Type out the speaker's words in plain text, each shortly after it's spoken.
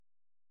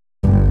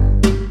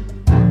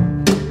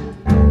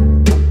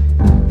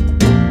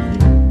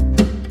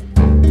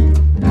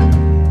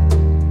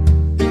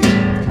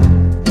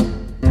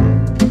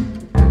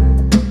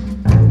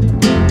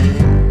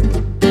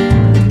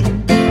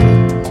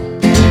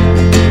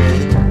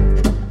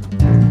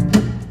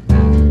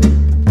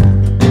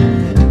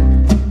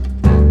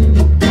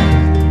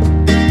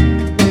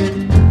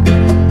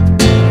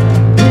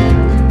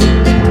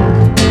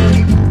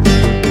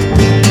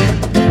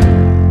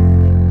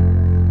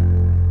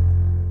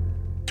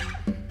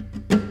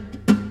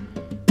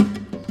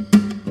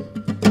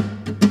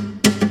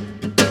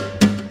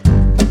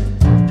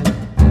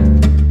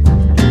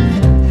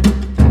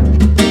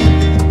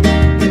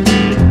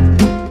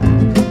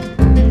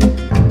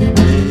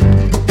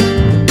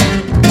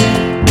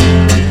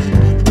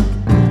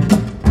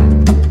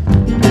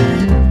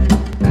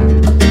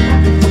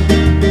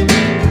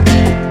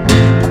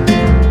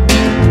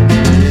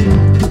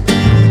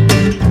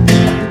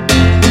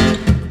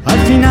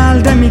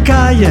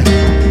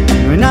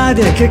no hay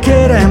nadie que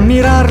quiera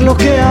mirar lo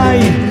que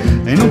hay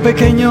en un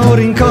pequeño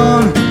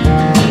rincón.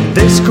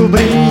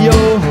 Descubrí yo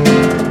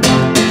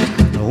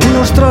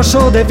unos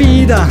trozos de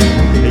vida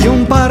y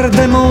un par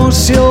de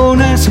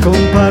emociones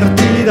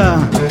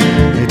compartidas,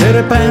 y de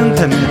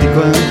repente me di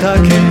cuenta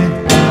que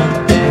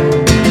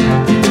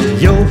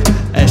yo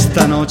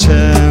esta noche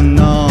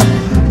no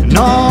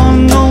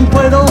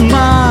puedo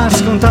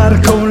más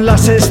contar con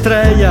las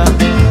estrellas,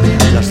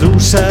 las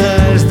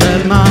luces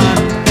del mar.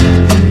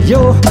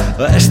 Yo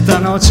esta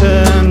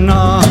noche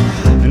no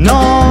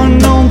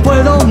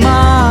puedo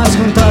más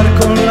contar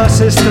con las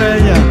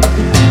estrellas,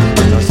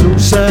 las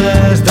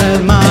luces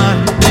del mar.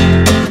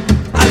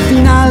 Al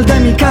final de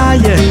mi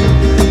calle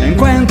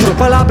encuentro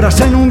palabras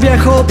en un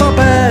viejo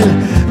papel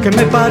que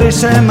me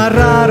parece más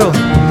raro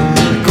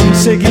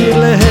conseguir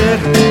leer,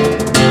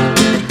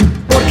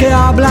 porque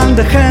hablan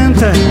de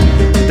gente,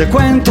 de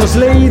cuentos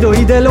leídos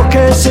y de lo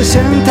que se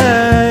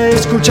siente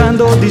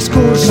escuchando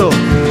discurso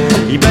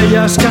y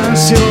bellas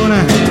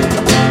canciones.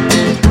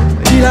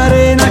 Y la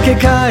arena que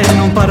cae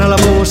non para la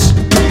voz,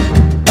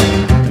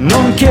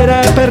 non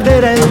quiere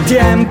perder el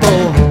tiempo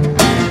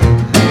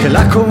que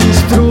la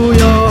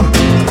construyo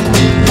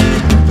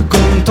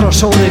con un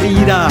trozo de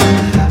vida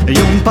y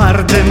un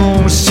par de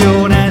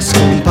emociones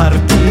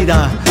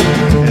compartidas.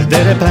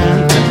 De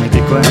repente me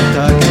di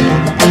cuenta que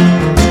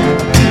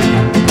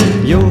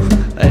yo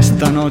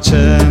esta noche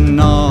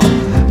no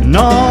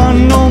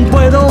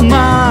puedo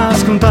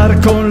más contar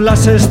con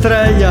las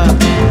estrellas,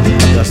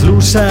 las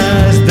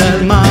luces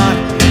del mar.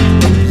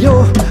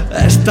 Yo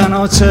esta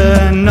noche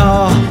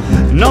no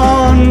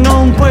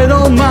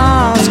puedo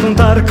más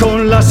contar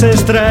con las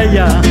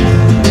estrellas,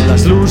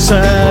 las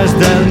luces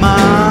del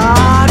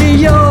mar. Y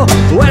yo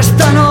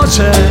esta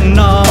noche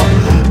no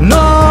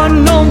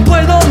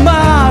puedo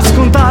más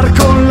contar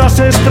con las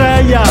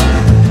estrellas,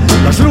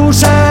 las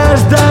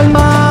luces del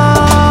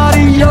mar.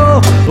 Y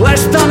yo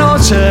esta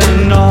noche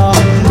no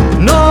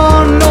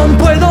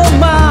puedo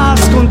más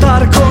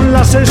contar con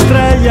las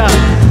estrellas,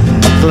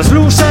 las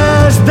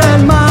luces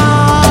del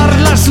mar,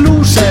 las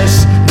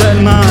luces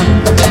del mar,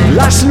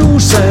 las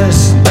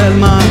luces del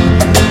mar,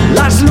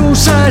 las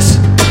luces